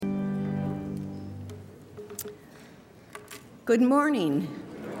Good morning.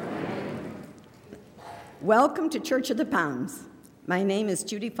 Welcome to Church of the Palms. My name is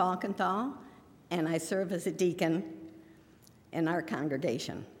Judy Falkenthal, and I serve as a deacon in our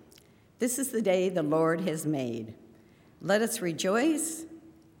congregation. This is the day the Lord has made. Let us rejoice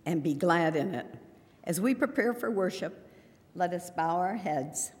and be glad in it. As we prepare for worship, let us bow our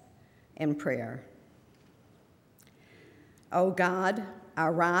heads in prayer. O God,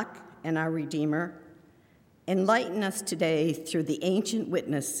 our rock and our Redeemer, enlighten us today through the ancient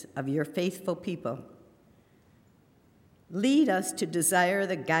witness of your faithful people. Lead us to desire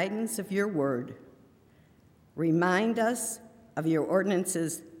the guidance of your word. Remind us of your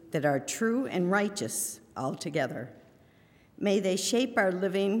ordinances that are true and righteous altogether. May they shape our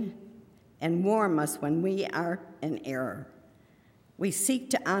living and warm us when we are in error. We seek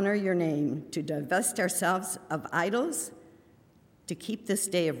to honor your name, to divest ourselves of idols, to keep this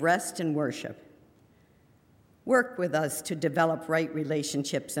day of rest and worship. Work with us to develop right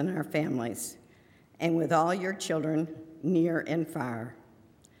relationships in our families and with all your children near and far.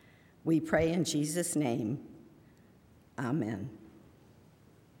 We pray in Jesus' name. Amen.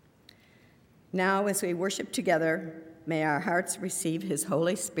 Now, as we worship together, may our hearts receive his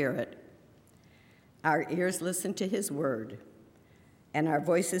Holy Spirit, our ears listen to his word, and our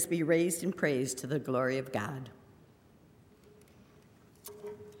voices be raised in praise to the glory of God.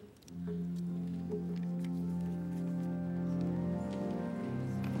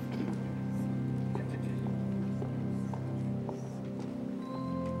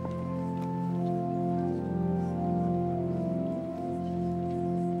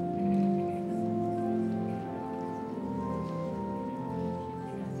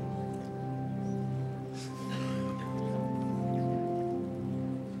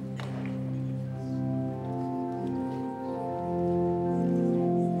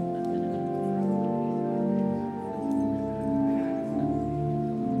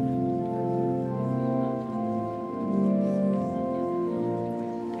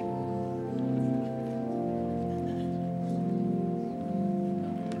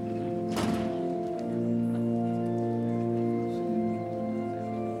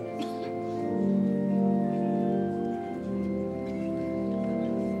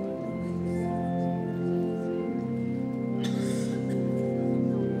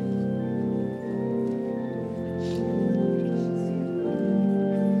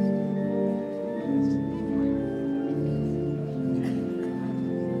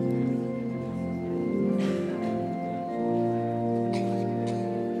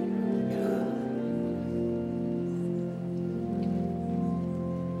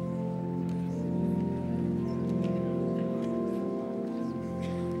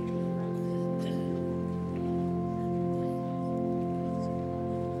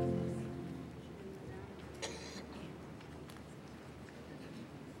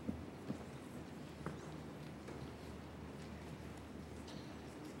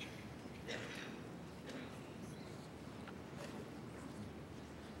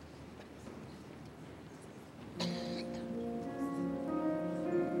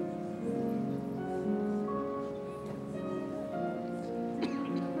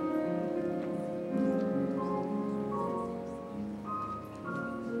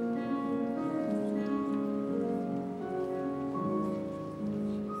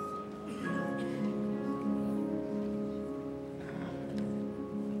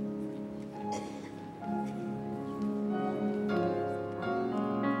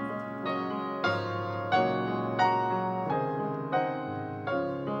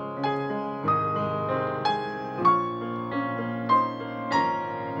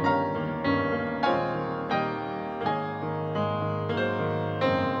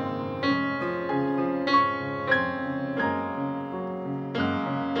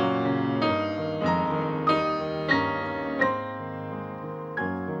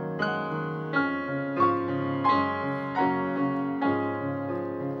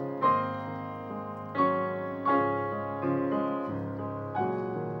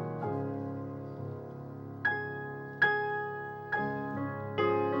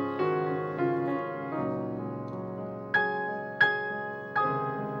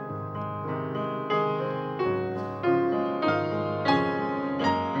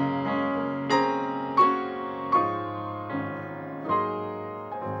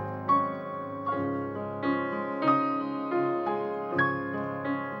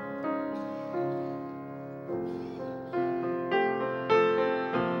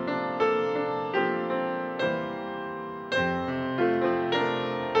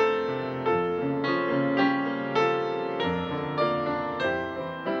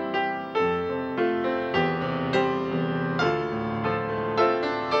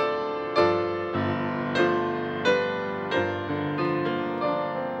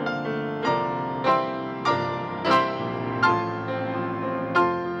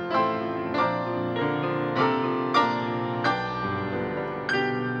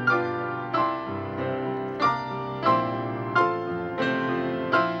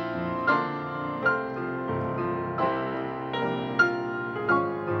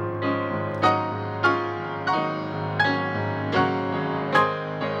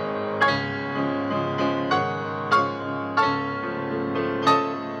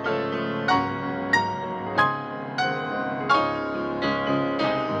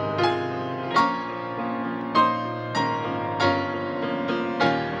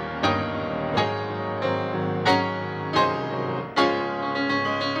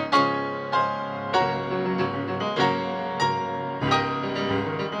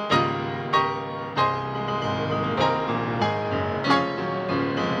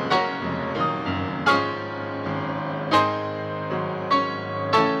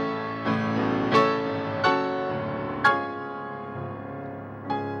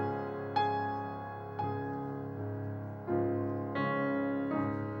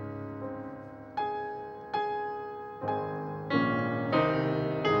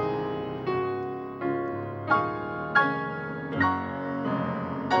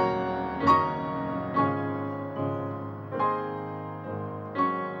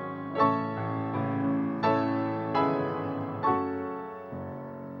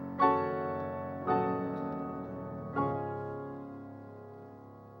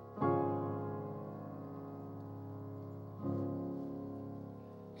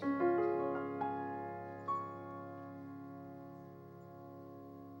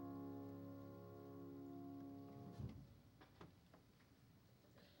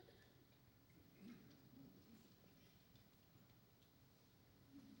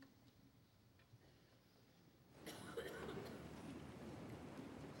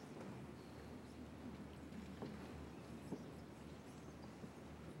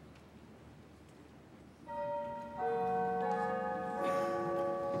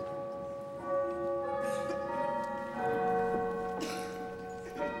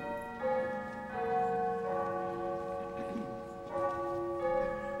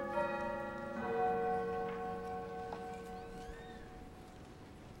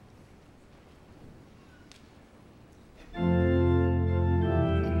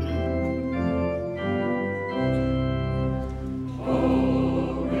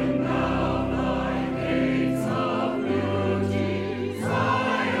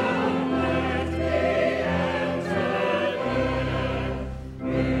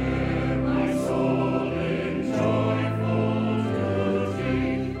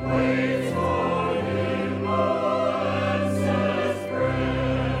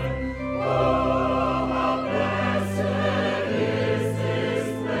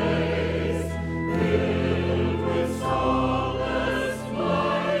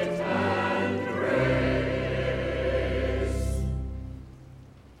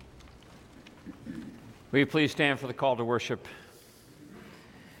 Will you please stand for the call to worship?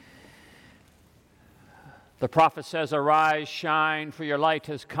 The prophet says, "Arise, shine, for your light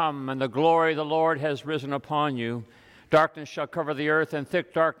has come, and the glory of the Lord has risen upon you. Darkness shall cover the earth, and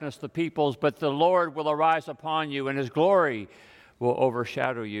thick darkness the peoples, but the Lord will arise upon you, and his glory will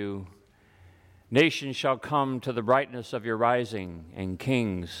overshadow you. Nations shall come to the brightness of your rising, and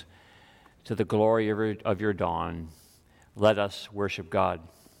kings to the glory of your dawn." Let us worship God.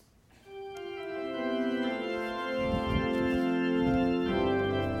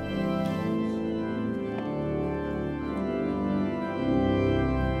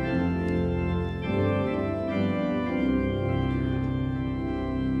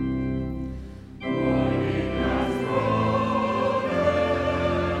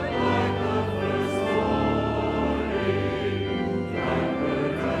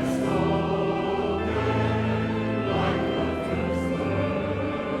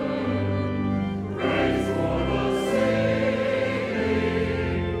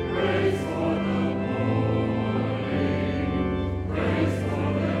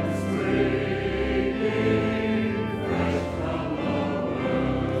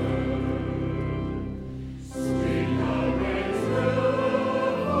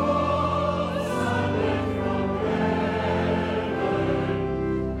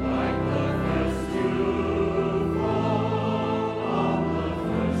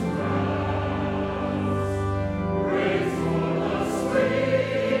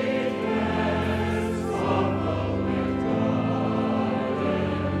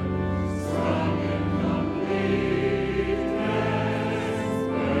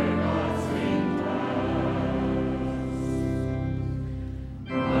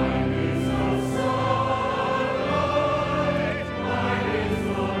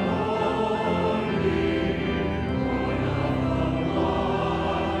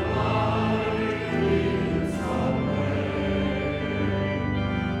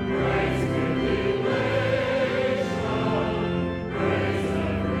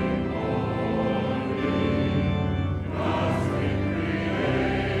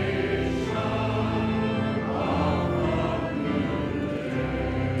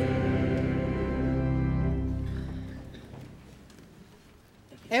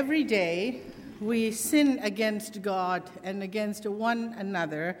 Every day, we sin against God and against one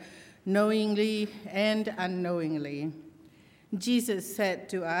another, knowingly and unknowingly. Jesus said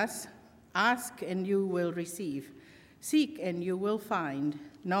to us, "Ask and you will receive. Seek and you will find.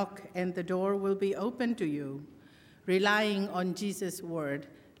 Knock and the door will be open to you." Relying on Jesus' word,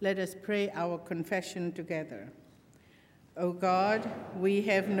 let us pray our confession together. O God, we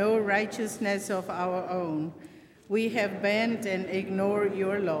have no righteousness of our own. We have bent and ignored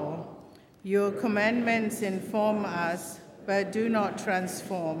your law. Your commandments inform us, but do not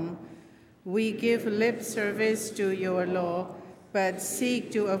transform. We give lip service to your law, but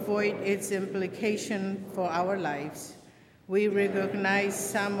seek to avoid its implication for our lives. We recognize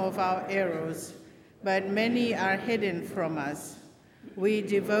some of our errors, but many are hidden from us. We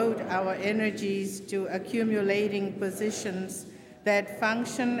devote our energies to accumulating positions that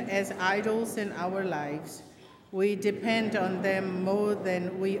function as idols in our lives. We depend on them more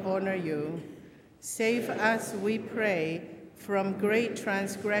than we honor you. Save us, we pray, from great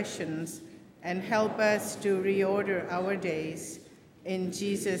transgressions and help us to reorder our days. In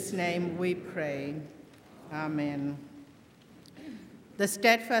Jesus' name we pray. Amen. The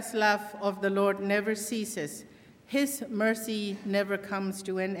steadfast love of the Lord never ceases. His mercy never comes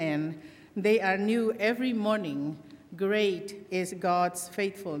to an end. They are new every morning. Great is God's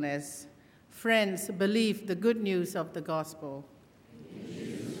faithfulness. Friends, believe the good news of the gospel.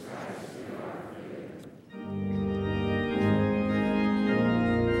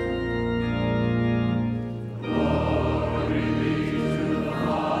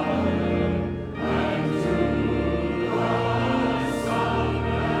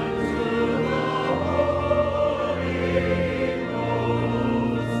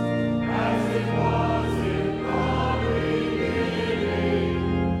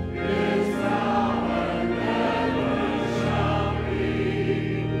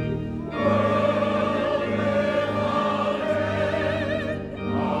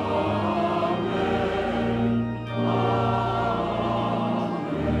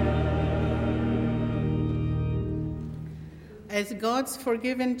 As God's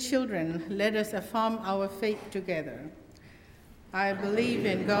forgiven children, let us affirm our faith together. I believe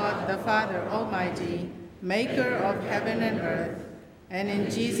in God, the Father Almighty, maker of heaven and earth, and in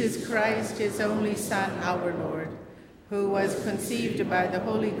Jesus Christ, his only Son, our Lord, who was conceived by the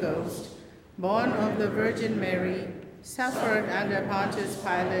Holy Ghost, born of the Virgin Mary, suffered under Pontius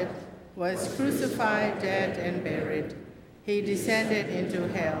Pilate, was crucified, dead, and buried. He descended into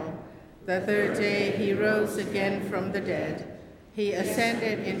hell. The third day he rose again from the dead. He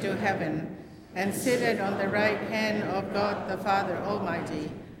ascended into heaven and sitteth on the right hand of God the Father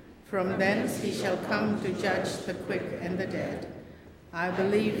Almighty. From thence he shall come to judge the quick and the dead. I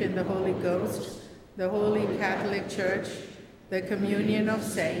believe in the Holy Ghost, the Holy Catholic Church, the communion of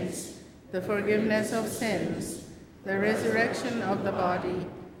saints, the forgiveness of sins, the resurrection of the body,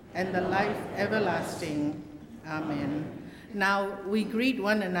 and the life everlasting. Amen. Now we greet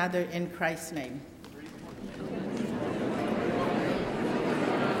one another in Christ's name.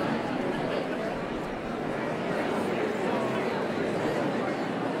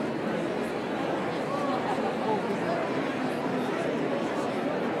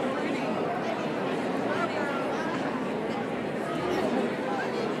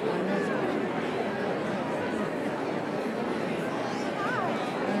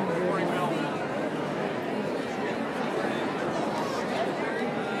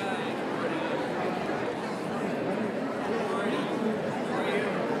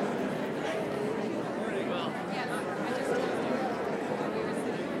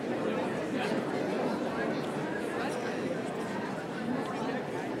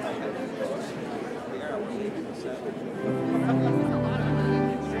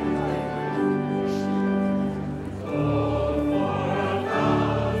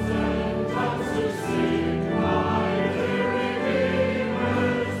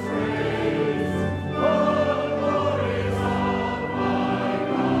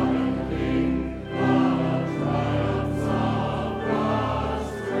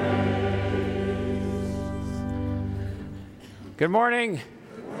 Good morning.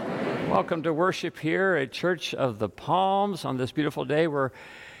 Welcome to worship here at Church of the Palms on this beautiful day. We're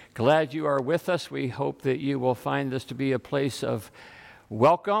glad you are with us. We hope that you will find this to be a place of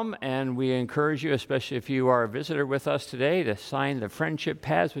welcome, and we encourage you, especially if you are a visitor with us today, to sign the friendship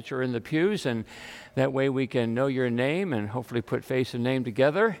pads which are in the pews, and that way we can know your name and hopefully put face and name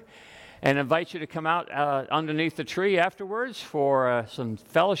together. And invite you to come out underneath the tree afterwards for some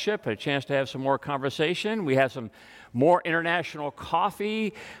fellowship, a chance to have some more conversation. We have some more international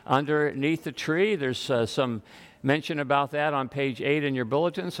coffee underneath the tree. There's some mention about that on page 8 in your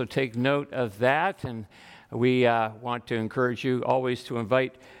bulletin, so take note of that. And we want to encourage you always to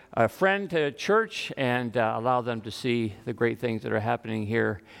invite a friend to church and allow them to see the great things that are happening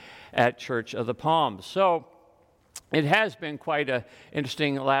here at Church of the Palms. So it has been quite an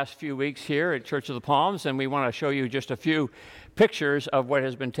interesting last few weeks here at Church of the Palms, and we want to show you just a few pictures of what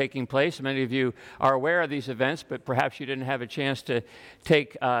has been taking place. Many of you are aware of these events, but perhaps you didn't have a chance to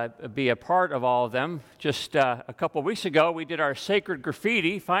be a part of all of them. Just a couple weeks ago, we did our sacred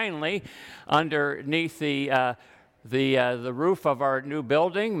graffiti, finally, underneath the roof of our new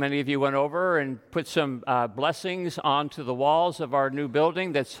building. Many of you went over and put some blessings onto the walls of our new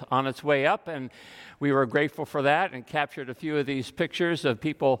building that's on its way up, and we were grateful for that and captured a few of these pictures of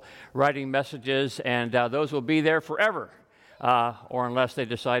people writing messages, and those will be there forever, or unless they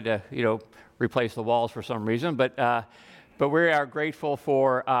decide to, replace the walls for some reason. But we are grateful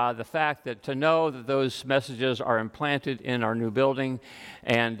for the fact that to know that those messages are implanted in our new building,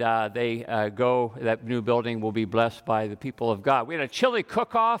 and that new building will be blessed by the people of God. We had a chili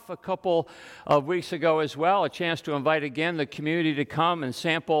cook-off a couple of weeks ago as well, a chance to invite again the community to come and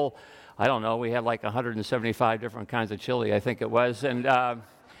sample. I don't know, we had like 175 different kinds of chili, I think it was. So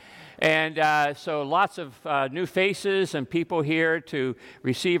lots of new faces and people here to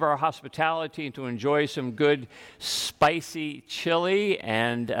receive our hospitality and to enjoy some good spicy chili.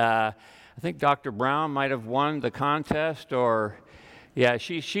 And I think Dr. Brown might have won the contest, or yeah,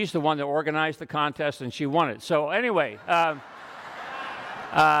 she's the one that organized the contest and she won it. So anyway,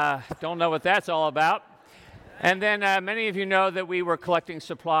 don't know what that's all about. And then many of you know that we were collecting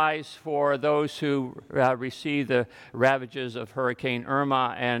supplies for those who received the ravages of Hurricane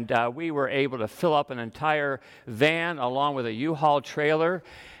Irma, and we were able to fill up an entire van along with a U-Haul trailer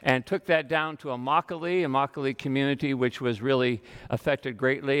and took that down to Immokalee community, which was really affected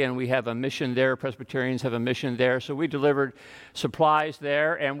greatly, and we have a mission there. Presbyterians have a mission there, so we delivered supplies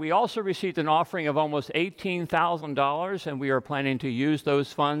there, and we also received an offering of almost $18,000, and we are planning to use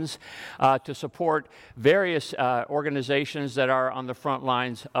those funds to support various organizations that are on the front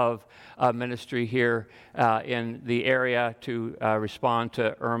lines of ministry here in the area to respond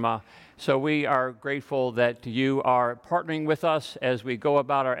to Irma. So we are grateful that you are partnering with us as we go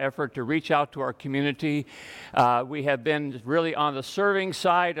about our effort to reach out to our community. We have been really on the serving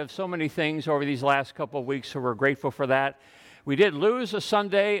side of so many things over these last couple of weeks, so we're grateful for that. We did lose a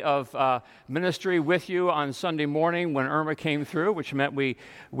Sunday of ministry with you on Sunday morning when Irma came through, which meant we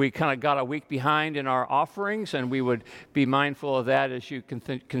kind of got a week behind in our offerings, and we would be mindful of that as you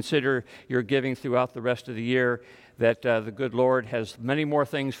consider your giving throughout the rest of the year, that the good Lord has many more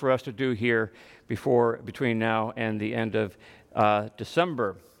things for us to do here between now and the end of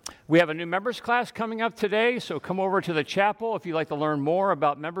December. We have a new members class coming up today, so come over to the chapel if you'd like to learn more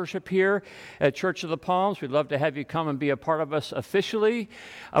about membership here at Church of the Palms. We'd love to have you come and be a part of us officially.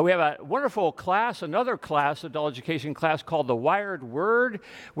 We have a wonderful class, another class, adult education class called The Wired Word,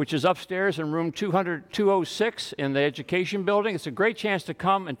 which is upstairs in room 206 in the education building. It's a great chance to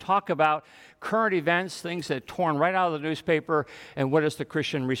come and talk about current events, things that are torn right out of the newspaper, and what is the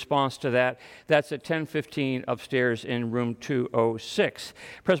Christian response to that. That's at 10:15 upstairs in room 206.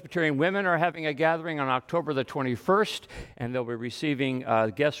 Presbyterian women are having a gathering on October the 21st, and they'll be receiving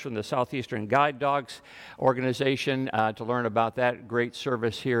guests from the Southeastern Guide Dogs organization to learn about that great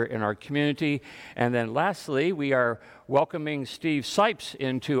service here in our community. And then lastly, we are welcoming Steve Sipes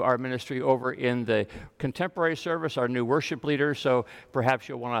into our ministry over in the contemporary service, our new worship leader. So perhaps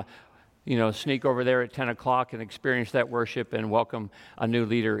you'll want to sneak over there at 10 o'clock and experience that worship and welcome a new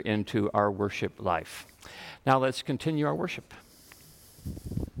leader into our worship life. Now let's continue our worship.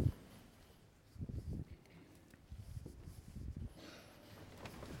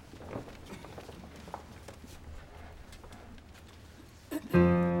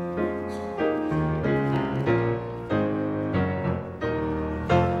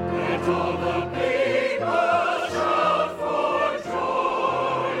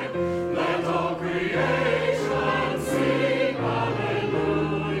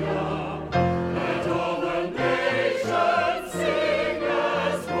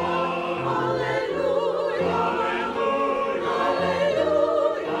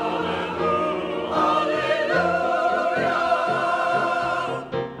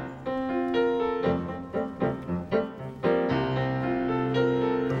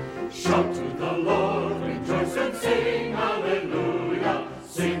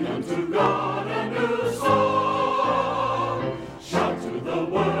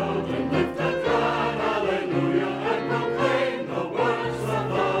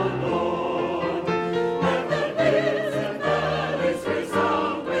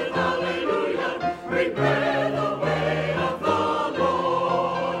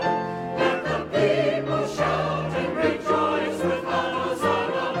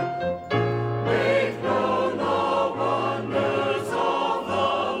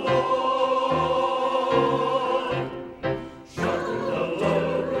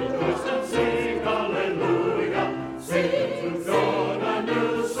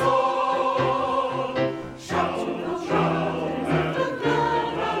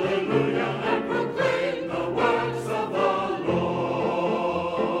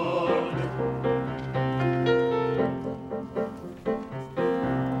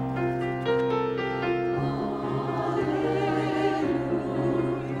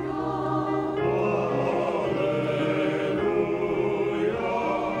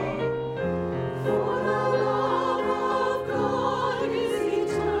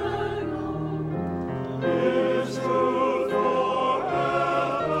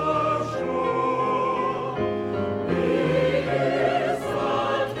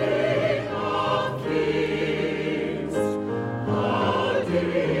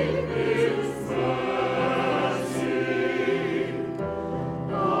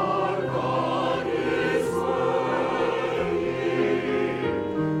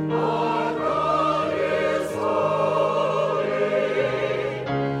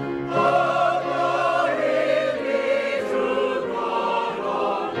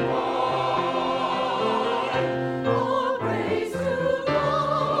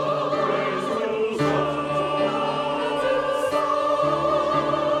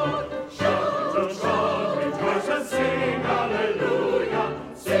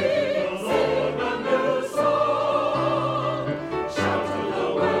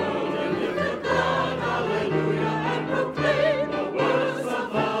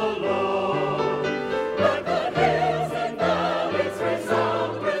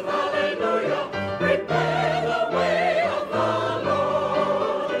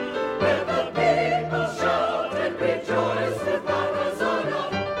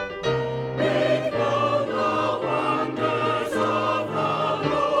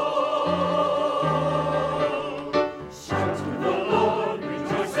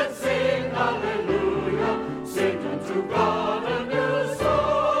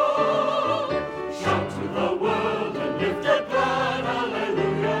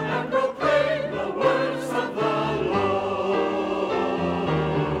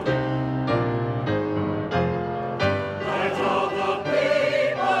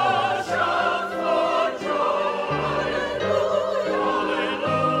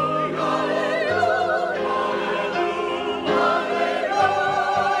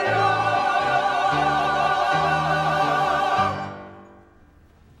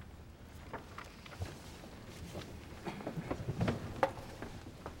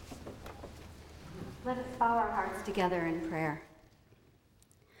 together in prayer.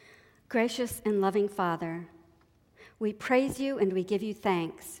 Gracious and loving Father, we praise you and we give you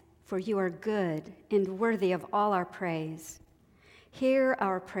thanks, for you are good and worthy of all our praise. Hear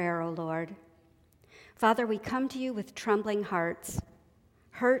our prayer, O Lord. Father, we come to you with trembling hearts,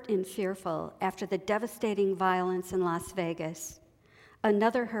 hurt and fearful after the devastating violence in Las Vegas,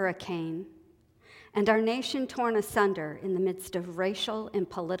 another hurricane, and our nation torn asunder in the midst of racial and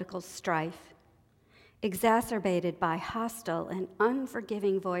political strife, exacerbated by hostile and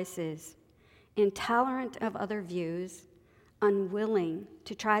unforgiving voices, intolerant of other views, unwilling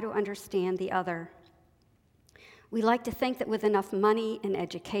to try to understand the other. We like to think that with enough money and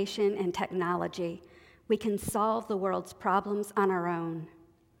education and technology, we can solve the world's problems on our own,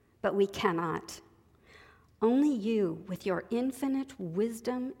 but we cannot. Only you, with your infinite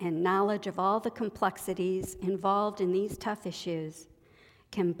wisdom and knowledge of all the complexities involved in these tough issues,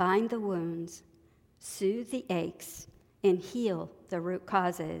 can bind the wounds, soothe the aches, and heal the root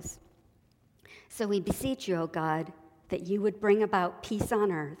causes. So we beseech you, O God, that you would bring about peace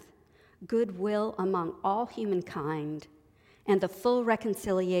on earth, goodwill among all humankind, and the full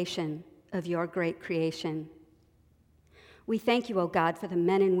reconciliation of your great creation. We thank you, O God, for the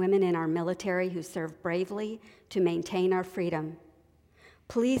men and women in our military who serve bravely to maintain our freedom.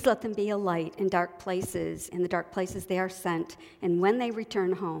 Please let them be a light in the dark places they are sent, and when they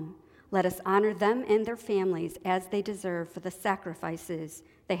return home, let us honor them and their families as they deserve for the sacrifices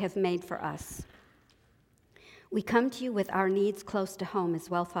they have made for us. We come to you with our needs close to home as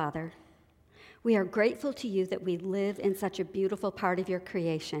well, Father. We are grateful to you that we live in such a beautiful part of your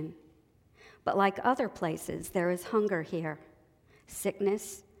creation. But like other places, there is hunger here,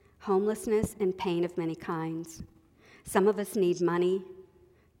 sickness, homelessness, and pain of many kinds. Some of us need money,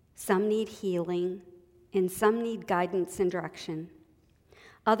 some need healing, and some need guidance and direction.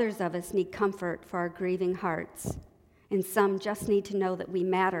 Others of us need comfort for our grieving hearts, and some just need to know that we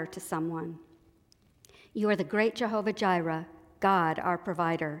matter to someone. You are the great Jehovah Jireh, God, our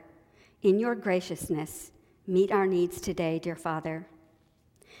provider. In your graciousness, meet our needs today, dear Father.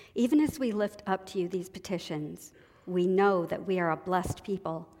 Even as we lift up to you these petitions, we know that we are a blessed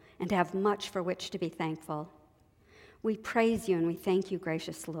people and have much for which to be thankful. We praise you and we thank you,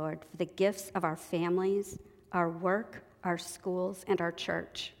 gracious Lord, for the gifts of our families, our work, our schools, and our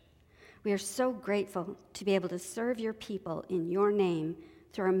church. We are so grateful to be able to serve your people in your name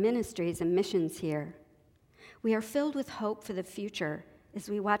through our ministries and missions here. We are filled with hope for the future as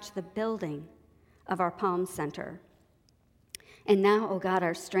we watch the building of our Palm Center. And now, O God,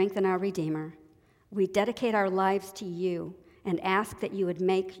 our strength and our Redeemer, we dedicate our lives to you and ask that you would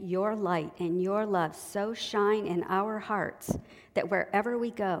make your light and your love so shine in our hearts that wherever we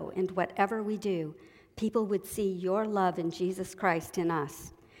go and whatever we do, people would see your love in Jesus Christ in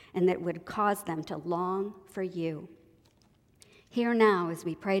us, and that would cause them to long for you. Hear now as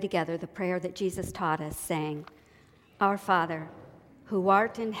we pray together the prayer that Jesus taught us, saying, Our Father, who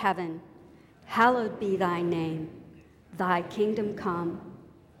art in heaven, hallowed be thy name. Thy kingdom come,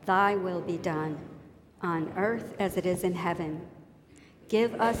 thy will be done, on earth as it is in heaven.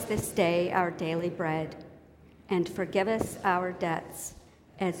 Give us this day our daily bread, and forgive us our debts,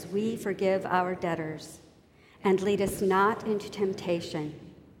 as we forgive our debtors. And lead us not into temptation,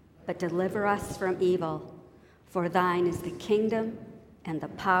 but deliver us from evil. For thine is the kingdom, and the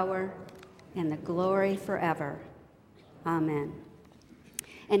power, and the glory forever. Amen.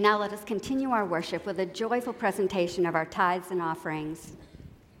 And now let us continue our worship with a joyful presentation of our tithes and offerings.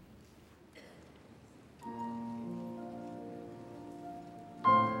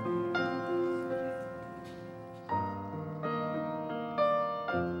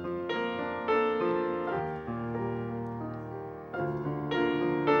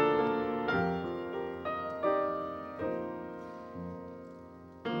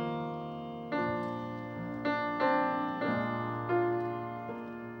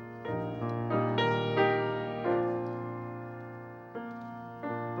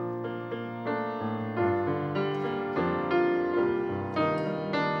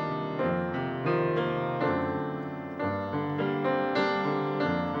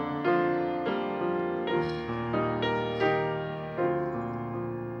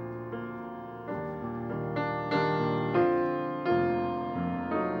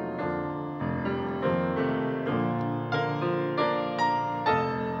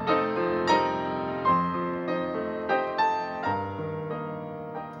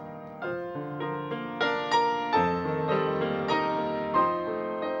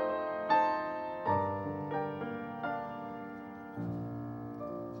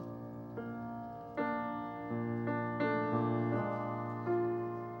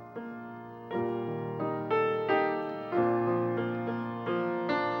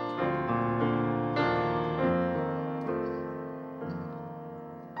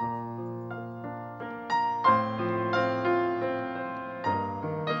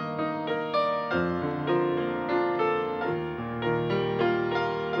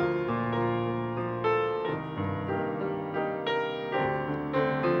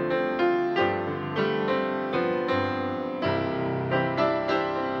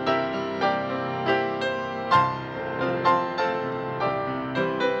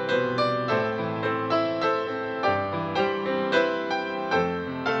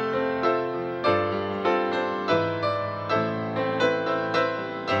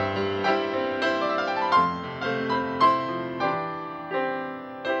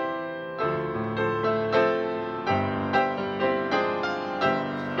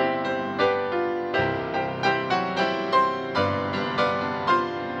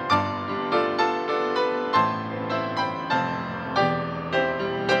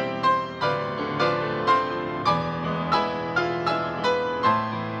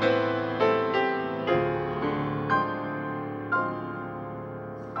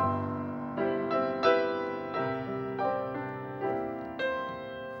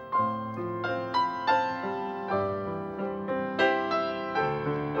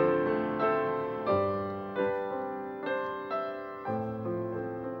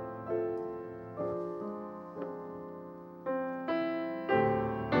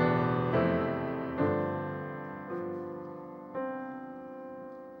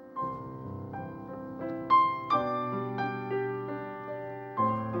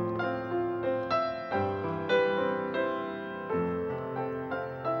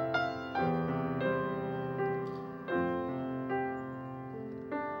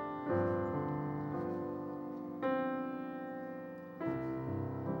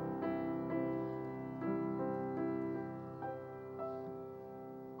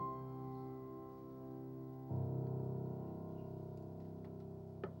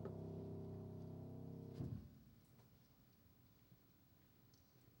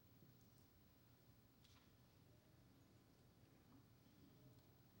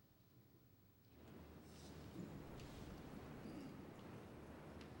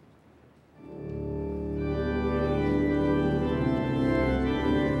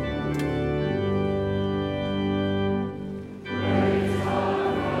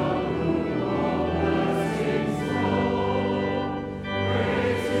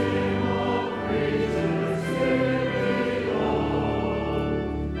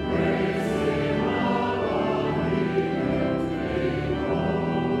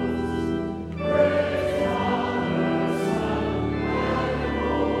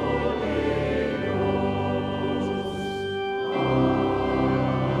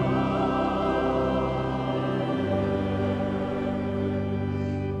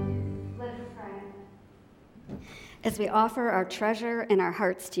 As we offer our treasure and our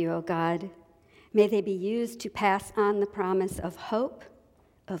hearts to you, O God, may they be used to pass on the promise of hope,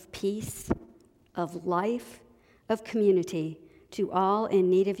 of peace, of life, of community to all in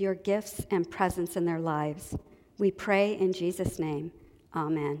need of your gifts and presence in their lives. We pray in Jesus' name.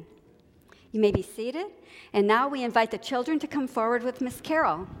 Amen. You may be seated, and now we invite the children to come forward with Miss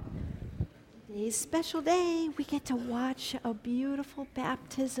Carol. Today's special day. We get to watch a beautiful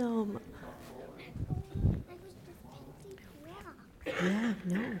baptism. Yeah,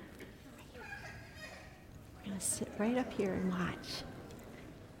 no. We're going to sit right up here and watch.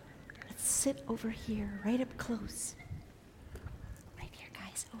 Let's sit over here, right up close. Right here,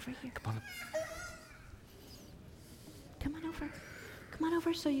 guys, over here. Come on up. Come on over. Come on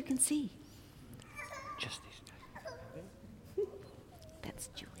over so you can see. Just these guys. That's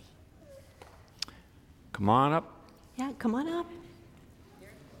Julie. Come on up. Yeah, come on up.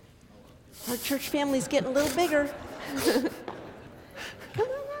 Our church family's getting a little bigger. Come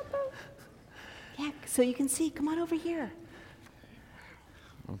on up. Yeah, so you can see. Come on over here.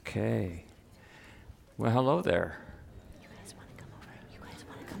 Okay. Well, hello there. You guys want to come over? You guys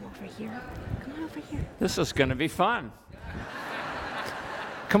want to come over here? Come on over here. This is going to be fun.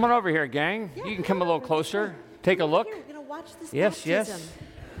 Come on over here, gang. You can come a little closer. Take a look. Here, we're going to watch this Yes, baptism. yes.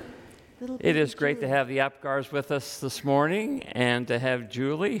 Little It baby is great to Julie. have the Apgars with us this morning and to have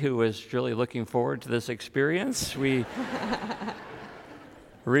Julie, who is really looking forward to this experience. We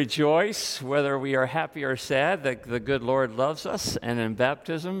rejoice, whether we are happy or sad, that the good Lord loves us. And in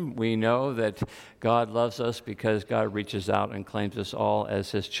baptism, we know that God loves us because God reaches out and claims us all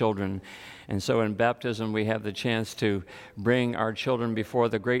as his children. And so in baptism, we have the chance to bring our children before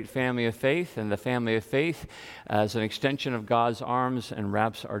the great family of faith, and the family of faith as an extension of God's arms and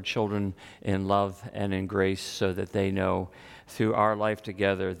wraps our children in love and in grace so that they know through our life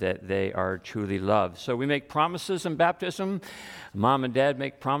together that they are truly loved. So we make promises in baptism. Mom and Dad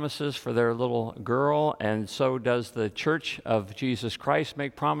make promises for their little girl, and so does the Church of Jesus Christ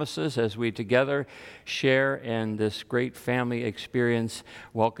make promises as we together share in this great family experience,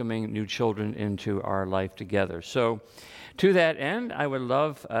 welcoming new children into our life together. So to that end, I would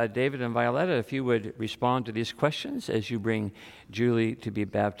love David and Violetta, if you would respond to these questions as you bring Julie to be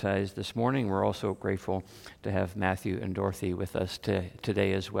baptized this morning. We're also grateful to have Matthew and Dorothy with us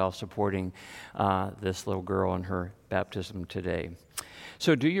today as well, supporting this little girl in her baptism today.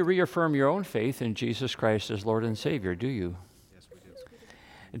 So do you reaffirm your own faith in Jesus Christ as Lord and Savior? Do you? Yes, we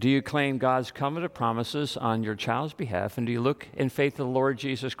do. Do you claim God's covenant promises on your child's behalf? And do you look in faith to the Lord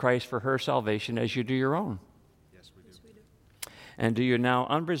Jesus Christ for her salvation as you do your own? Yes, we do. And do you now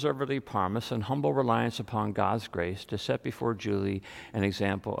unreservedly promise and humble reliance upon God's grace to set before Julie an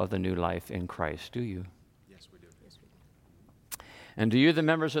example of the new life in Christ? Do you? Yes, we do. And do you, the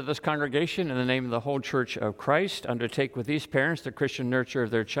members of this congregation, in the name of the whole Church of Christ, undertake with these parents the Christian nurture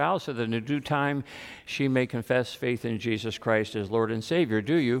of their child so that in due time she may confess faith in Jesus Christ as Lord and Savior?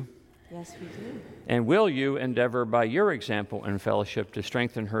 Do you? Yes, we do. And will you endeavor by your example and fellowship to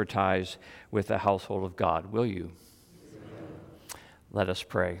strengthen her ties with the household of God? Will you? Let us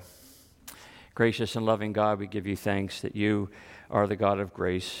pray. Gracious and loving God, we give you thanks that you are the God of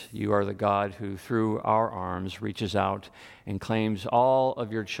grace. You are the God who, through our arms, reaches out and claims all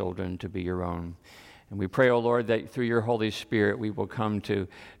of your children to be your own. And we pray, O Lord, that through your Holy Spirit we will come to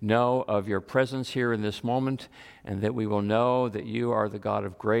know of your presence here in this moment, and that we will know that you are the God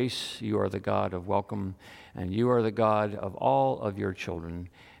of grace, you are the God of welcome, and you are the God of all of your children.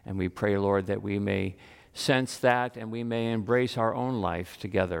 And we pray, Lord, that we may sense that and we may embrace our own life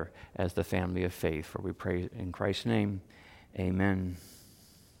together as the family of faith. For we pray in Christ's name, amen.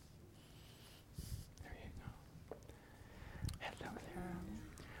 There you go. Hello there.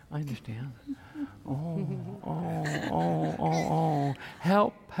 I understand. Oh.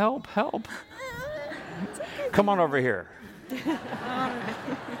 Help. Come on over here.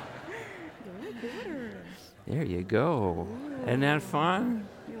 There you go. Isn't that fun?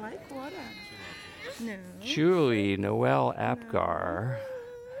 You like water? No. Julie Noel Apgar.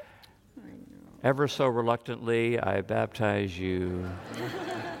 Ever so reluctantly, I baptize you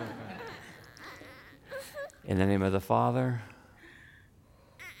in the name of the Father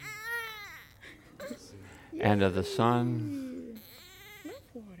and of the Son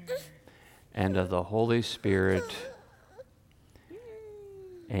and of the Holy Spirit.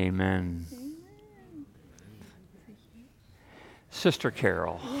 Amen. Sister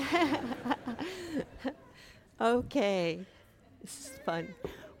Carol. Okay, this is fun.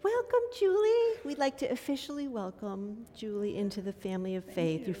 Welcome, Julie. We'd like to officially welcome Julie into the family of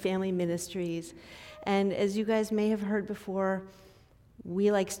faith, through Family Ministries. And as you guys may have heard before,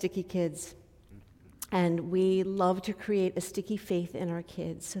 we like sticky kids. And we love to create a sticky faith in our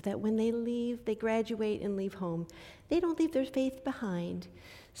kids so that when they leave, they graduate and leave home, they don't leave their faith behind.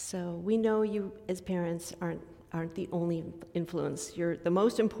 So we know you as parents aren't the only influence. You're the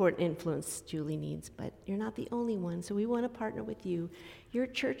most important influence Julie needs, but you're not the only one. So we want to partner with you, your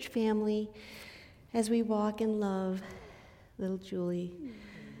church family, as we walk in love little Julie.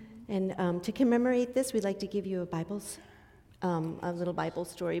 And to commemorate this, we'd like to give you a little Bible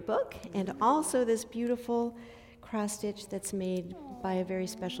story book, and also this beautiful cross stitch that's made by a very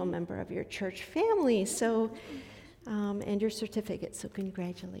special member of your church family. So, and your certificate. So,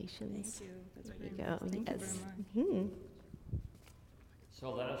 congratulations. Thank you. There you go. Thank Yes. you very much.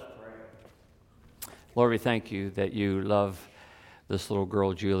 So let us pray. Lord, we thank you that you love this little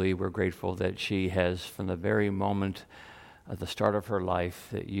girl, Julie. We're grateful that she has, from the very moment at the start of her life,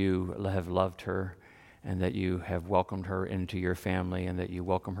 that you have loved her and that you have welcomed her into your family and that you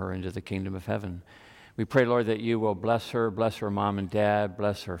welcome her into the kingdom of heaven. We pray, Lord, that you will bless her mom and dad,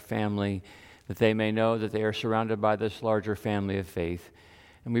 bless her family, that they may know that they are surrounded by this larger family of faith.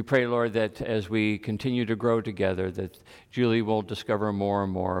 And we pray, Lord, that as we continue to grow together, that Julie will discover more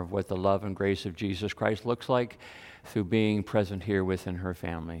and more of what the love and grace of Jesus Christ looks like through being present here within her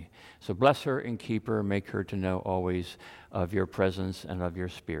family. So bless her and keep her, make her to know always of your presence and of your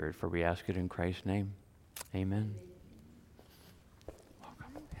spirit. For we ask it in Christ's name. Amen.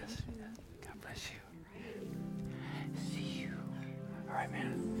 Welcome. Yes. God bless you. See you. All right,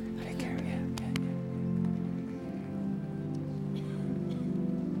 man. Take care. Yeah.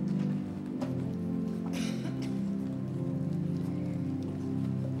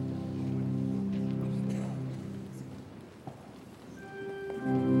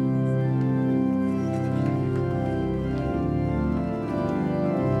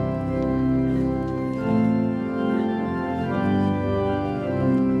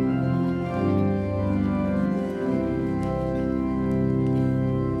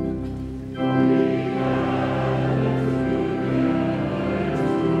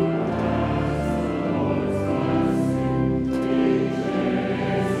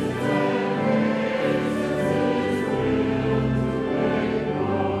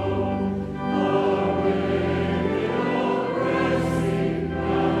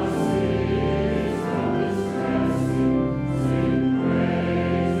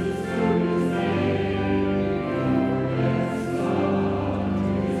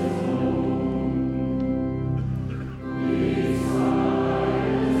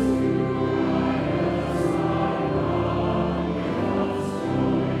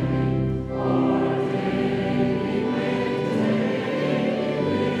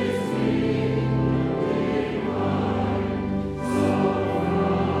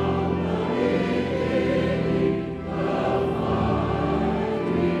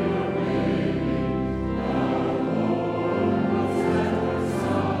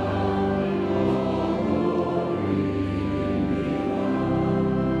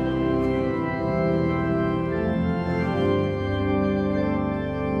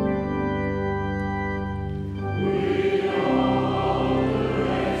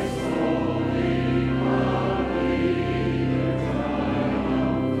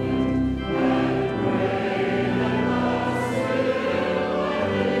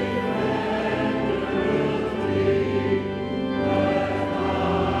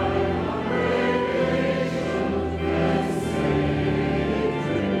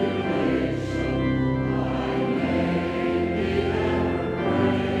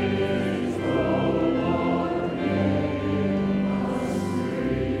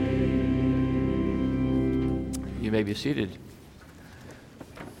 You may be seated.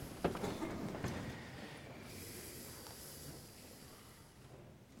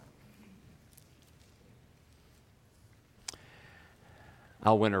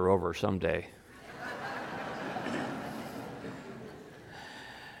 I'll win her over someday.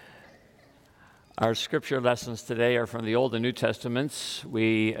 Our scripture lessons today are from the Old and New Testaments.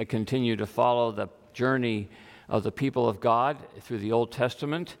 We continue to follow the journey of the people of God through the Old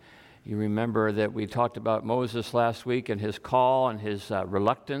Testament. You remember that we talked about Moses last week and his call and his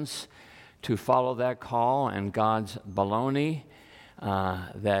reluctance to follow that call and God's baloney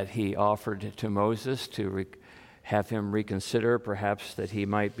that he offered to Moses to have him reconsider perhaps that he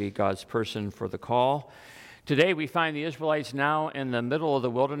might be God's person for the call. Today we find the Israelites now in the middle of the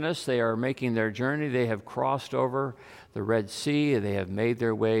wilderness. They are making their journey. They have crossed over the Red Sea. They have made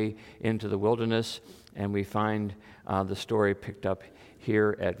their way into the wilderness, and we find the story picked up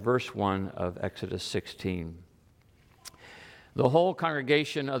here at verse 1 of Exodus 16. The whole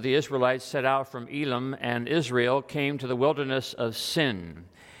congregation of the Israelites set out from Elim, and Israel came to the wilderness of Sin,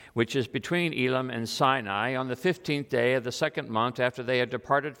 which is between Elim and Sinai, on the 15th day of the second month after they had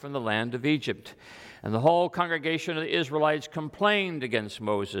departed from the land of Egypt. And the whole congregation of the Israelites complained against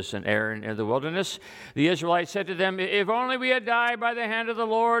Moses and Aaron in the wilderness. The Israelites said to them, "If only we had died by the hand of the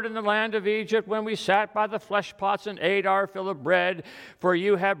Lord in the land of Egypt, when we sat by the flesh pots and ate our fill of bread, for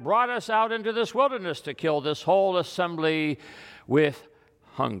you have brought us out into this wilderness to kill this whole assembly with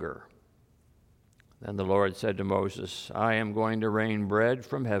hunger." Then the Lord said to Moses, "I am going to rain bread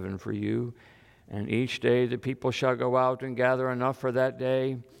from heaven for you, and each day the people shall go out and gather enough for that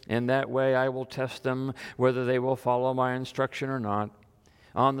day. In that way I will test them whether they will follow my instruction or not.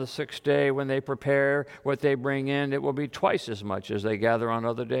 On the sixth day, when they prepare what they bring in, it will be twice as much as they gather on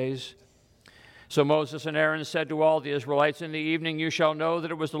other days." So Moses and Aaron said to all the Israelites, "In the evening you shall know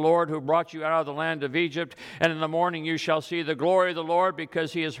that it was the Lord who brought you out of the land of Egypt, and in the morning you shall see the glory of the Lord,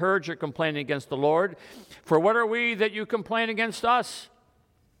 because he has heard your complaining against the Lord. For what are we that you complain against us?"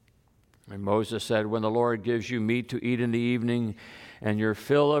 And Moses said, "When the Lord gives you meat to eat in the evening, and your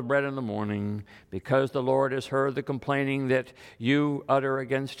fill of bread in the morning, because the Lord has heard the complaining that you utter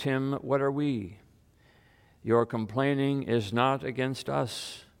against him, what are we? Your complaining is not against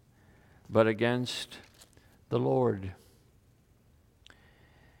us, but against the Lord."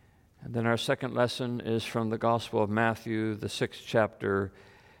 And then our second lesson is from the Gospel of Matthew, the 6th chapter,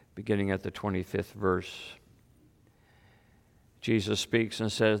 beginning at the 25th verse. Jesus speaks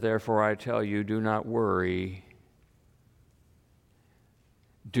and says, "Therefore I tell you, do not worry.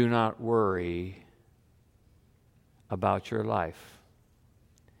 Do not worry about your life,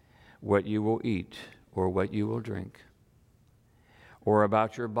 what you will eat or what you will drink, or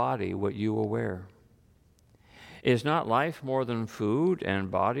about your body, what you will wear. Is not life more than food, and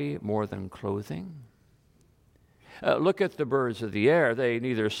body more than clothing? Look at the birds of the air. They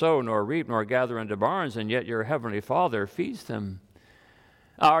neither sow nor reap nor gather into barns, and yet your heavenly Father feeds them.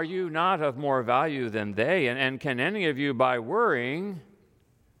 Are you not of more value than they? And can any of you, by worrying,"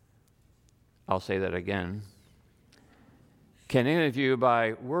 I'll say that again, "can any of you,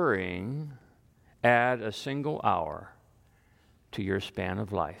 by worrying, add a single hour to your span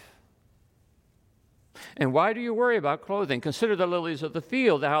of life? And why do you worry about clothing? Consider the lilies of the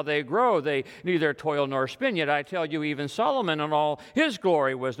field, how they grow. They neither toil nor spin. Yet I tell you, even Solomon in all his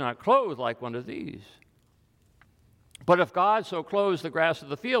glory was not clothed like one of these. But if God so clothes the grass of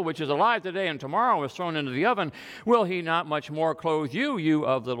the field, which is alive today and tomorrow is thrown into the oven, will he not much more clothe you, you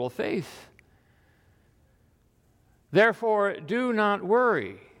of little faith? Therefore, do not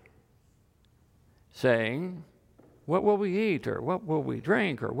worry, saying, what will we eat, or what will we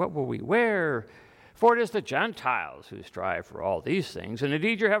drink, or what will we wear? For it is the Gentiles who strive for all these things. And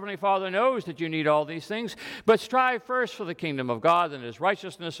indeed your heavenly Father knows that you need all these things. But strive first for the kingdom of God and his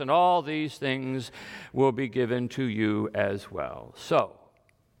righteousness, and all these things will be given to you as well. So,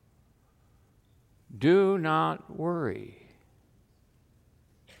 do not worry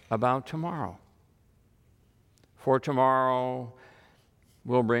about tomorrow. For tomorrow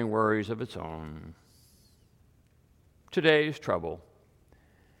will bring worries of its own. Today's trouble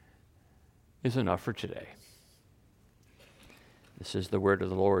is enough for today. This is the word of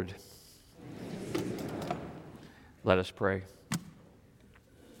the Lord. Let us pray.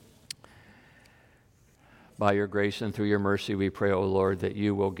 By your grace and through your mercy, we pray, O Lord, that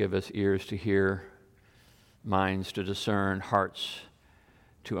you will give us ears to hear, minds to discern, hearts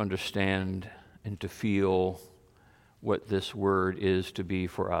to understand and to feel what this word is to be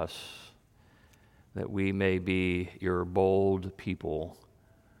for us, that we may be your bold people.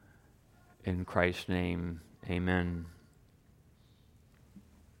 In Christ's name, amen.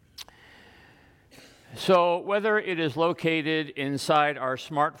 So, whether it is located inside our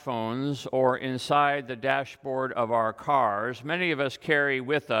smartphones or inside the dashboard of our cars, many of us carry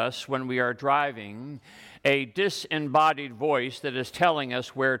with us, when we are driving, a disembodied voice that is telling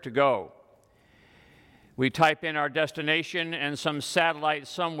us where to go. We type in our destination, and some satellite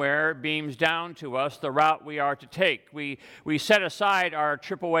somewhere beams down to us the route we are to take. We set aside our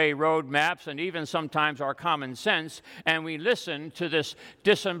AAA road maps and even sometimes our common sense, and we listen to this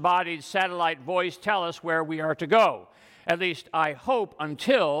disembodied satellite voice tell us where we are to go. At least I hope,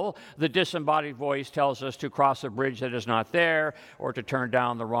 until the disembodied voice tells us to cross a bridge that is not there, or to turn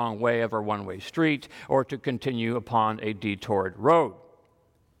down the wrong way of a one-way street, or to continue upon a detoured road.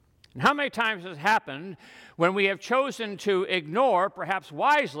 And how many times has it happened when we have chosen to ignore, perhaps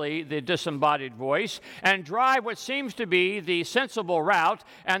wisely, the disembodied voice and drive what seems to be the sensible route,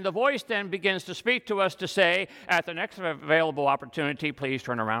 and the voice then begins to speak to us to say, at the next available opportunity, please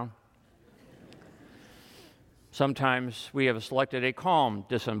turn around. Sometimes we have selected a calm,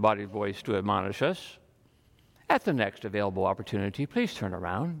 disembodied voice to admonish us. At the next available opportunity, please turn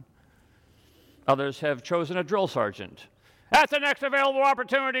around. Others have chosen a drill sergeant. At the next available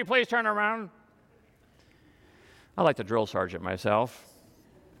opportunity, please turn around. I like the drill sergeant myself.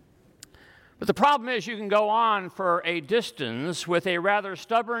 But the problem is you can go on for a distance with a rather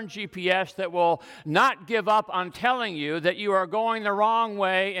stubborn GPS that will not give up on telling you that you are going the wrong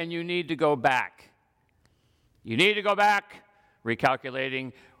way and you need to go back. You need to go back,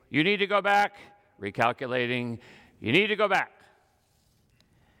 recalculating. You need to go back, recalculating. You need to go back.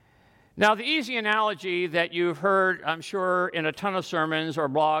 Now, the easy analogy that you've heard, I'm sure, in a ton of sermons or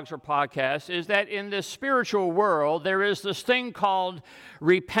blogs or podcasts is that in this spiritual world, there is this thing called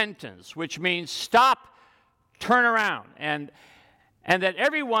repentance, which means stop, turn around, and that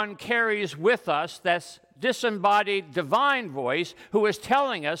everyone carries with us this disembodied divine voice who is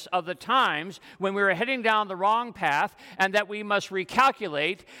telling us of the times when we were heading down the wrong path and that we must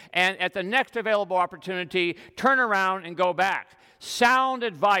recalculate and at the next available opportunity, turn around and go back. Sound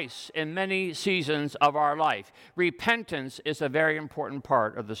advice in many seasons of our life. Repentance is a very important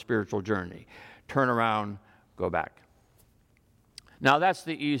part of the spiritual journey. Turn around, go back. Now, that's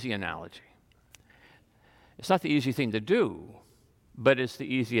the easy analogy. It's not the easy thing to do, but it's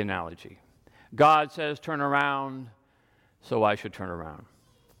the easy analogy. God says, turn around, so I should turn around.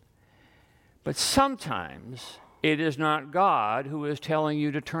 But sometimes it is not God who is telling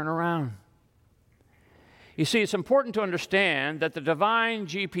you to turn around. You see, it's important to understand that the divine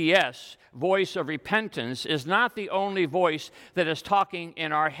GPS, voice of repentance, is not the only voice that is talking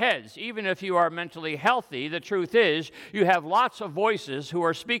in our heads. Even if you are mentally healthy, the truth is you have lots of voices who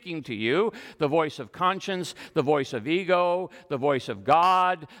are speaking to you. The voice of conscience, the voice of ego, the voice of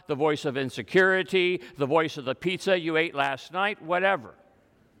God, the voice of insecurity, the voice of the pizza you ate last night, whatever.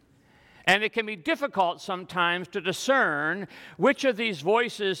 And it can be difficult sometimes to discern which of these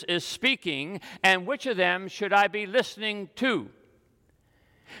voices is speaking and which of them should I be listening to.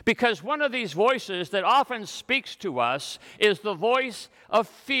 Because one of these voices that often speaks to us is the voice of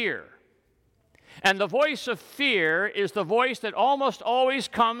fear. And the voice of fear is the voice that almost always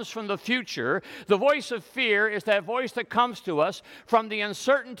comes from the future. The voice of fear is that voice that comes to us from the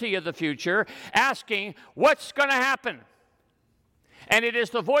uncertainty of the future, asking, what's going to happen? And it is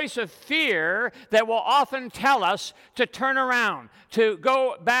the voice of fear that will often tell us to turn around, to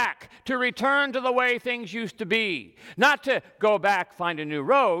go back, to return to the way things used to be. Not to go back, find a new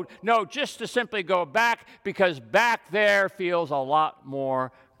road. No, just to simply go back because back there feels a lot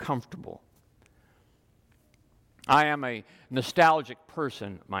more comfortable. I am a nostalgic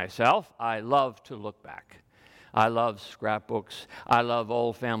person myself. I love to look back. I love scrapbooks. I love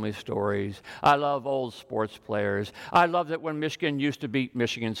old family stories. I love old sports players. I love that when Michigan used to beat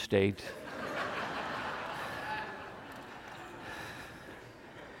Michigan State.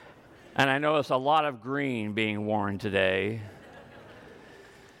 And I notice a lot of green being worn today.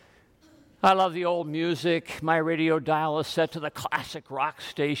 I love the old music. My radio dial is set to the classic rock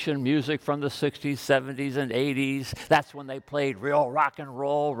station music from the 60s, 70s, and 80s. That's when they played real rock and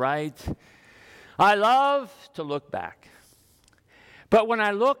roll, right? I love to look back. But when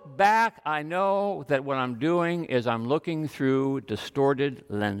I look back, I know that what I'm doing is I'm looking through distorted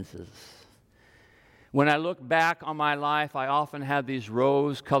lenses. When I look back on my life, I often have these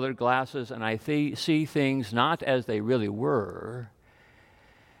rose-colored glasses, and I see things not as they really were,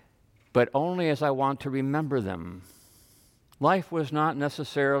 but only as I want to remember them. Life was not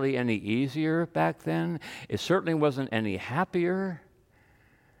necessarily any easier back then. It certainly wasn't any happier.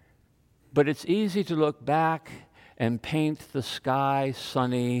 But it's easy to look back and paint the sky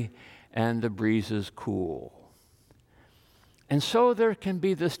sunny and the breezes cool. And so there can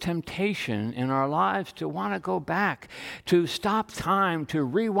be this temptation in our lives to want to go back, to stop time, to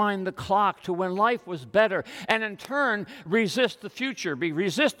rewind the clock to when life was better, and in turn resist the future.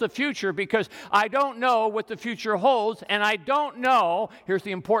 Resist the future because I don't know what the future holds, and I don't know, here's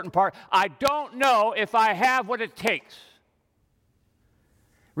the important part, I don't know if I have what it takes.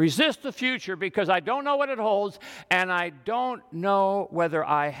 Resist the future because I don't know what it holds, and I don't know whether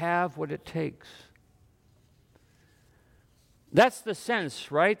I have what it takes. That's the sense,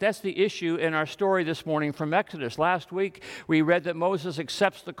 right? That's the issue in our story this morning from Exodus. Last week, we read that Moses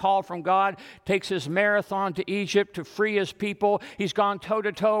accepts the call from God, takes his marathon to Egypt to free his people. He's gone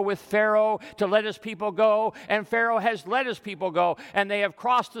toe-to-toe with Pharaoh to let his people go, and Pharaoh has let his people go, and they have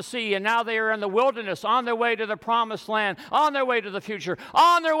crossed the sea, and now they are in the wilderness, on their way to the promised land, on their way to the future,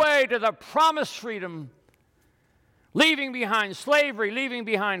 on their way to the promised freedom. leaving behind slavery, leaving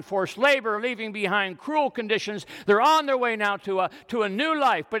behind forced labor, leaving behind cruel conditions. They're on their way now to a new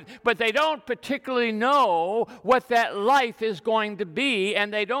life, but they don't particularly know what that life is going to be,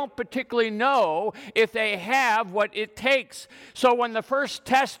 and they don't particularly know if they have what it takes. So when the first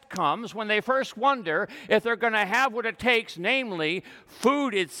test comes, when they first wonder if they're going to have what it takes, namely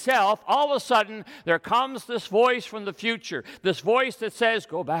food itself, all of a sudden there comes this voice from the future, this voice that says,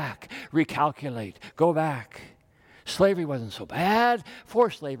 go back, recalculate, go back. Slavery wasn't so bad.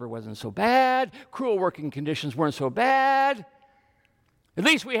 Forced labor wasn't so bad. Cruel working conditions weren't so bad. At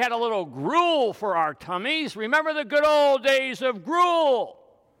least we had a little gruel for our tummies. Remember the good old days of gruel.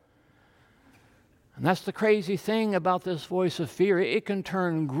 And that's the crazy thing about this voice of fear. It can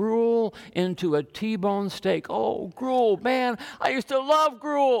turn gruel into a T-bone steak. Oh, gruel, man, I used to love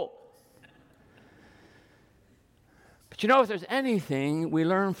gruel. But you know, if there's anything we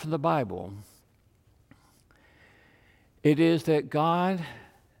learn from the Bible, it is that God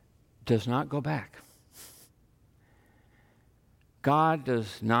does not go back. God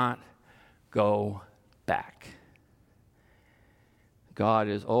does not go back. God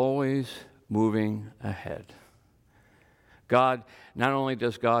is always moving ahead. Not only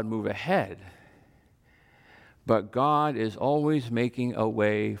does God move ahead, but God is always making a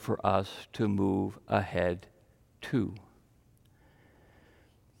way for us to move ahead too.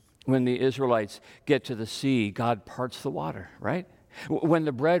 When the Israelites get to the sea, God parts the water, right? When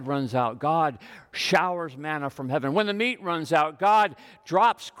the bread runs out, God showers manna from heaven. When the meat runs out, God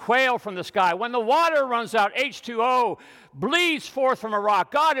drops quail from the sky. When the water runs out, H2O bleeds forth from a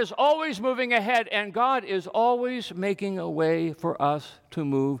rock. God is always moving ahead, and God is always making a way for us to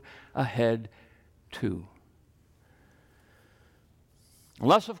move ahead too.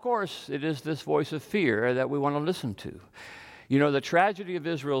 Unless, of course, it is this voice of fear that we want to listen to. You know, the tragedy of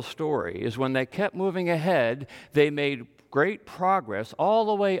Israel's story is when they kept moving ahead, they made great progress all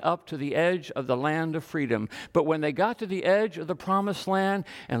the way up to the edge of the land of freedom. But when they got to the edge of the promised land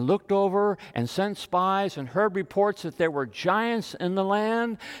and looked over and sent spies and heard reports that there were giants in the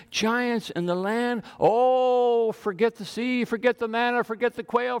land, oh, forget the sea, forget the manna, forget the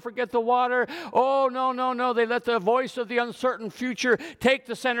quail, forget the water. Oh, no. They let the voice of the uncertain future take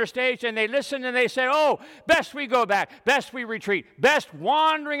the center stage, and they listened and they said, oh, best we go back, best we retreat, best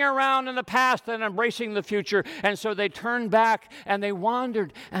wandering around in the past and embracing the future. And so they turned back, and they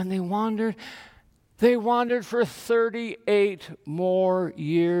wandered, and they wandered. They wandered for 38 more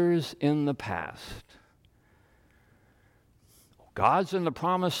years in the past. God's in the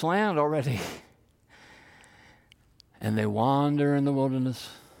promised land already. And they wander in the wilderness.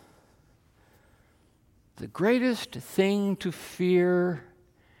 The greatest thing to fear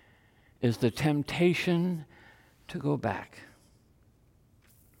is the temptation to go back.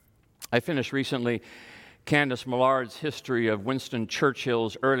 I finished recently Candace Millard's history of Winston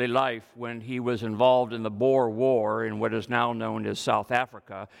Churchill's early life when he was involved in the Boer War in what is now known as South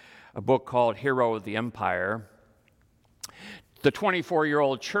Africa, a book called Hero of the Empire. The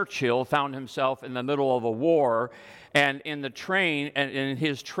 24-year-old Churchill found himself in the middle of a war, and in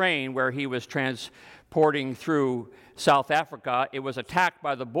his train where he was transporting through South Africa, it was attacked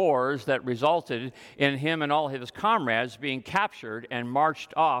by the Boers that resulted in him and all his comrades being captured and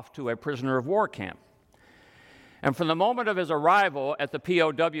marched off to a prisoner of war camp. And from the moment of his arrival at the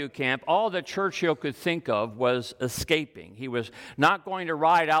POW camp, all that Churchill could think of was escaping. He was not going to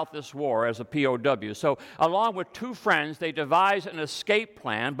ride out this war as a POW. So along with two friends, they devised an escape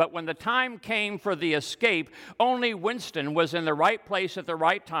plan. But when the time came for the escape, only Winston was in the right place at the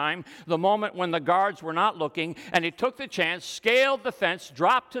right time, the moment when the guards were not looking. And he took the chance, scaled the fence,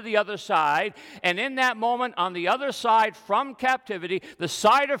 dropped to the other side. And in that moment, on the other side from captivity, the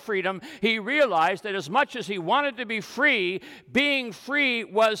side of freedom, he realized that as much as he wanted to be free, being free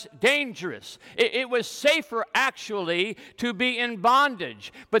was dangerous. It was safer, actually, to be in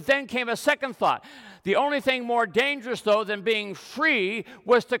bondage. But then came a second thought. The only thing more dangerous, though, than being free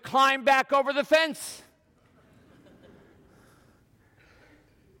was to climb back over the fence.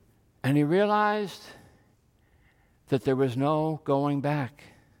 And he realized that there was no going back.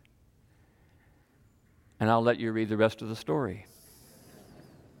 And I'll let you read the rest of the story.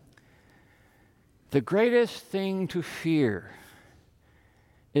 The greatest thing to fear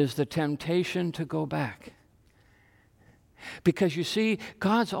is the temptation to go back. Because you see,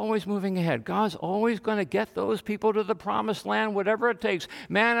 God's always moving ahead. God's always going to get those people to the promised land, whatever it takes.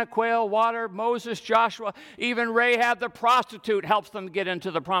 Manna, quail, water, Moses, Joshua, even Rahab the prostitute helps them get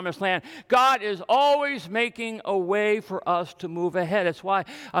into the promised land. God is always making a way for us to move ahead. That's why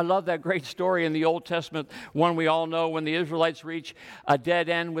I love that great story in the Old Testament, one we all know, when the Israelites reach a dead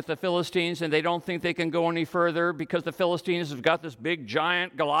end with the Philistines and they don't think they can go any further because the Philistines have got this big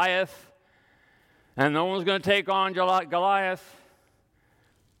giant Goliath. And no one's going to take on Goliath.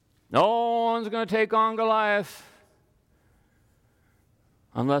 No one's going to take on Goliath.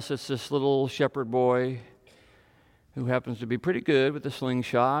 Unless it's this little shepherd boy who happens to be pretty good with the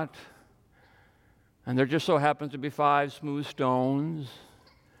slingshot. And there just so happens to be 5 smooth stones.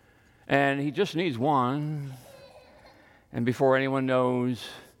 And he just needs one. And before anyone knows,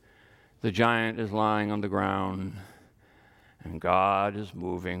 the giant is lying on the ground. And God is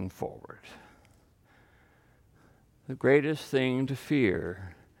moving forward. The greatest thing to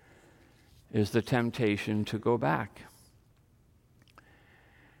fear is the temptation to go back.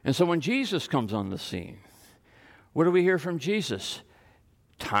 And so when Jesus comes on the scene, what do we hear from Jesus?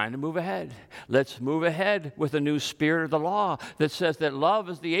 Time to move ahead. Let's move ahead with the new spirit of the law that says that love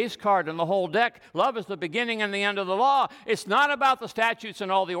is the ace card in the whole deck. Love is the beginning and the end of the law. It's not about the statutes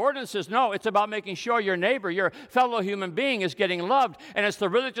and all the ordinances. No, it's about making sure your neighbor, your fellow human being is getting loved. And it's the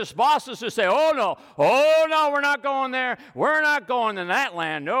religious bosses who say, oh no, we're not going there. We're not going in that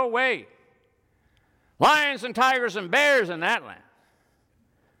land. No way. Lions and tigers and bears in that land.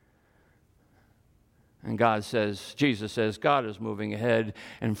 And Jesus says, God is moving ahead,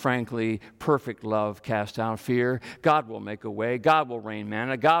 and frankly, perfect love casts out fear. God will make a way. God will rain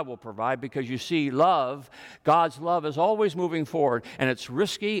manna. God will provide, because you see, God's love is always moving forward, and it's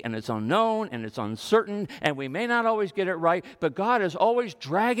risky, and it's unknown, and it's uncertain, and we may not always get it right, but God is always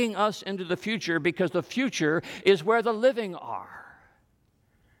dragging us into the future, because the future is where the living are.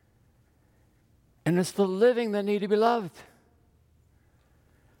 And it's the living that need to be loved.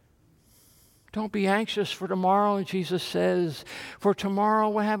 Don't be anxious for tomorrow, Jesus says, for tomorrow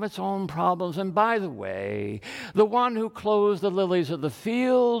will have its own problems. And by the way, the one who clothes the lilies of the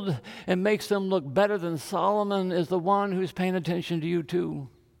field and makes them look better than Solomon is the one who's paying attention to you too.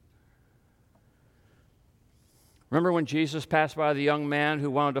 Remember when Jesus passed by the young man who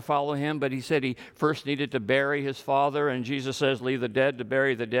wanted to follow him, but he said he first needed to bury his father, and Jesus says, leave the dead to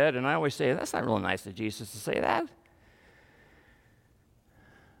bury the dead. And I always say, that's not really nice of Jesus to say that.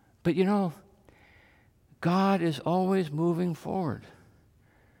 But you know, God is always moving forward,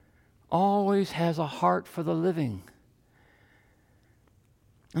 always has a heart for the living.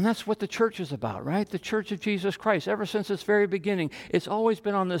 And that's what the church is about, right? The Church of Jesus Christ, ever since its very beginning, it's always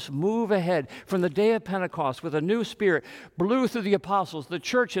been on this move ahead. From the day of Pentecost, with a new spirit, blew through the apostles. The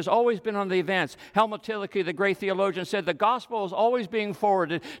church has always been on the advance. Helmut Tillich, the great theologian, said the gospel is always being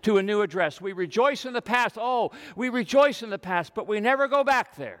forwarded to a new address. We rejoice in the past. We rejoice in the past, but we never go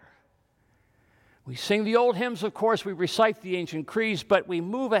back there. We sing the old hymns, of course, we recite the ancient creeds, but we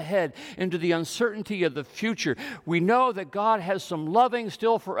move ahead into the uncertainty of the future. We know that God has some loving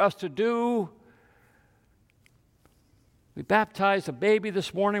still for us to do. We baptized a baby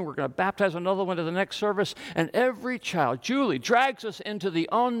this morning. We're going to baptize another one to the next service. And every child, Julie, drags us into the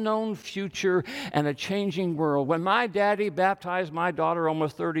unknown future and a changing world. When my daddy baptized my daughter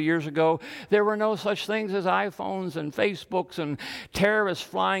almost 30 years ago, there were no such things as iPhones and Facebooks and terrorists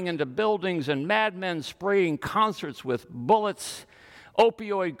flying into buildings and madmen spraying concerts with bullets,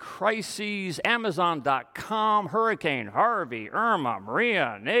 opioid crises, Amazon.com, Hurricane Harvey, Irma,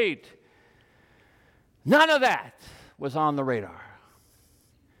 Maria, Nate. None of that was on the radar.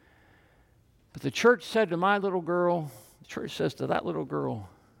 But the church said to my little girl, the church says to that little girl,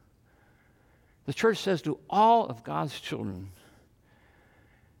 the church says to all of God's children,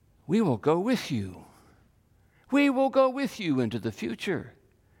 we will go with you. We will go with you into the future.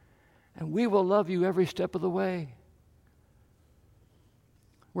 And we will love you every step of the way.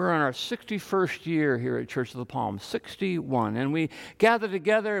 We're in our 61st year here at Church of the Palm, 61. And we gather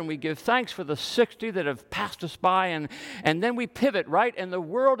together and we give thanks for the 60 that have passed us by. And then we pivot, right? And the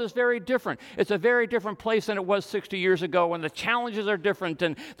world is very different. It's a very different place than it was 60 years ago. And the challenges are different.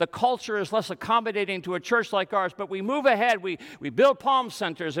 And the culture is less accommodating to a church like ours. But we move ahead. We build palm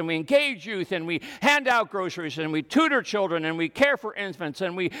centers and we engage youth and we hand out groceries and we tutor children and we care for infants.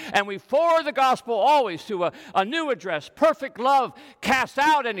 And we forward the gospel always to a new address. Perfect love cast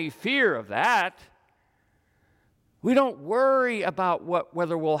out any fear of that. We don't worry about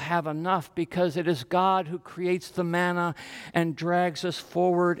whether we'll have enough, because it is God who creates the manna and drags us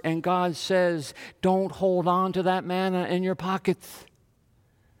forward. And God says, don't hold on to that manna in your pockets.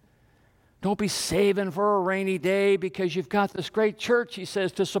 Don't be saving for a rainy day because you've got this great church, he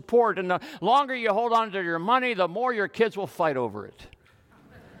says, to support. And the longer you hold on to your money, the more your kids will fight over it.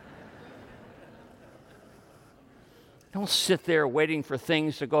 Don't sit there waiting for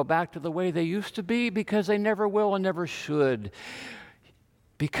things to go back to the way they used to be, because they never will and never should.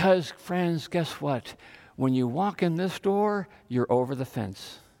 Because, friends, guess what? When you walk in this door, you're over the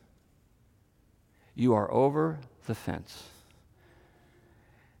fence. You are over the fence.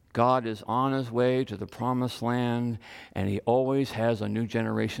 God is on his way to the promised land, and he always has a new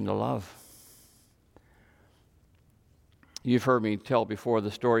generation to love. You've heard me tell before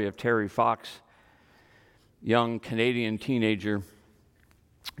the story of Terry Fox, young Canadian teenager,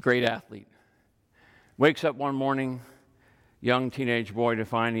 great athlete. Wakes up one morning, young teenage boy, to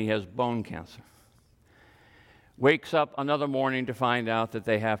find he has bone cancer. Wakes up another morning to find out that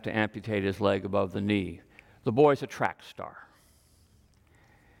they have to amputate his leg above the knee. The boy's a track star.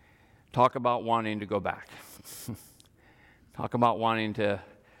 Talk about wanting to go back. Talk about wanting to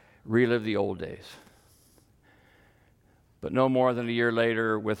relive the old days. But no more than a year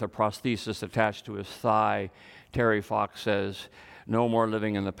later, with a prosthesis attached to his thigh, Terry Fox says, no more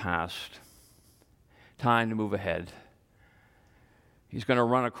living in the past. Time to move ahead. He's going to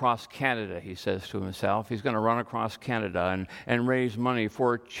run across Canada, he says to himself. He's going to run across Canada and raise money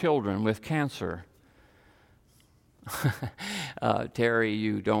for children with cancer. Terry,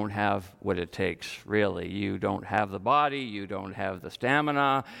 you don't have what it takes, really. You don't have the body. You don't have the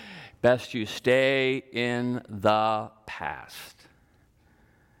stamina. Best you stay in the past.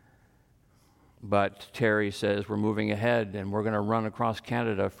 But Terry says, we're moving ahead, and we're going to run across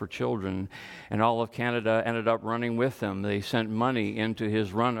Canada for children. And all of Canada ended up running with him. They sent money into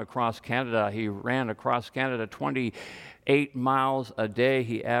his run across Canada. He ran across Canada 28 miles a day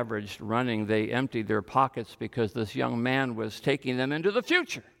he averaged running. They emptied their pockets because this young man was taking them into the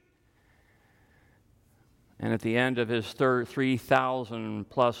future. And at the end of his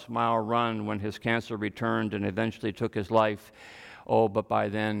 3,000-plus mile run, when his cancer returned and eventually took his life, but by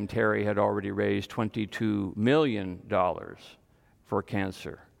then Terry had already raised $22 million for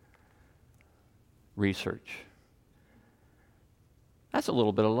cancer research. That's a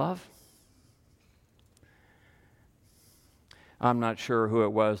little bit of love. I'm not sure who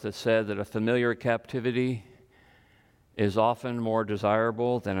it was that said that a familiar captivity is often more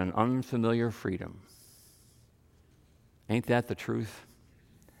desirable than an unfamiliar freedom. Ain't that the truth?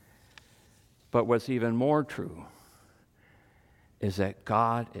 But what's even more true is that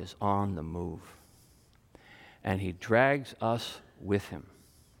God is on the move, and he drags us with him.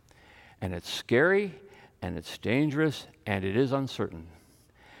 And it's scary, and it's dangerous, and it is uncertain.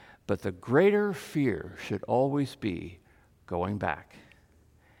 But the greater fear should always be going back.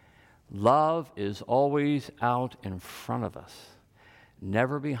 Love is always out in front of us,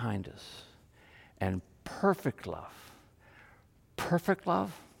 never behind us. And perfect love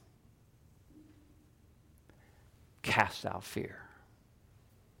casts out fear.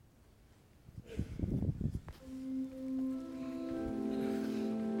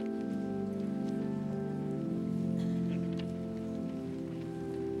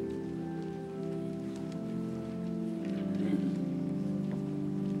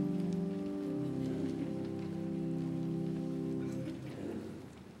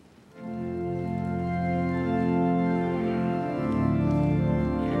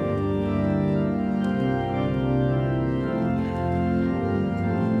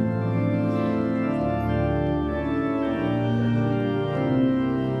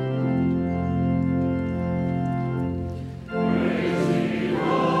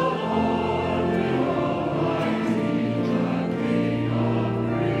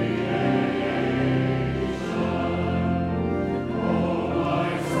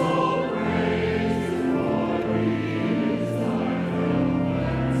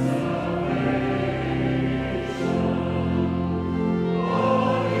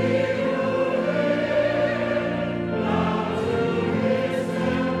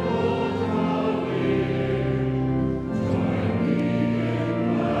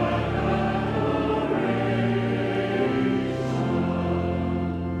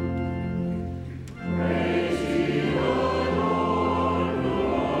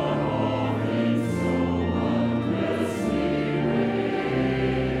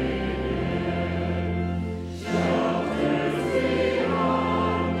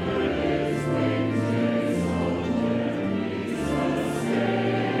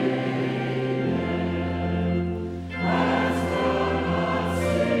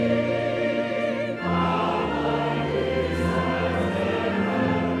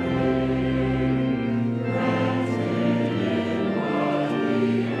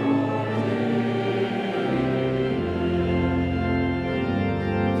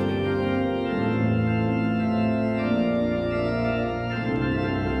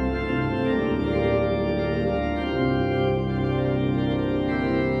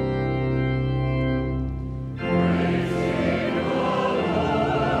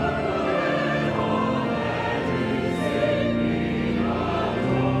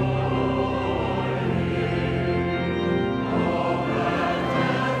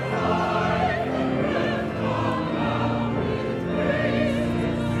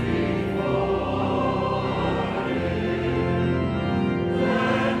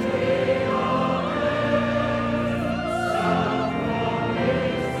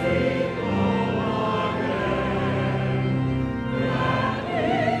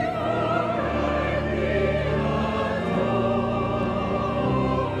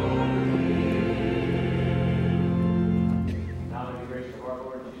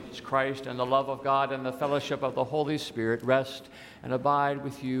 Jesus Christ and the love of God and the fellowship of the Holy Spirit rest and abide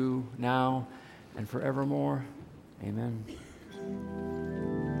with you now and forevermore. Amen.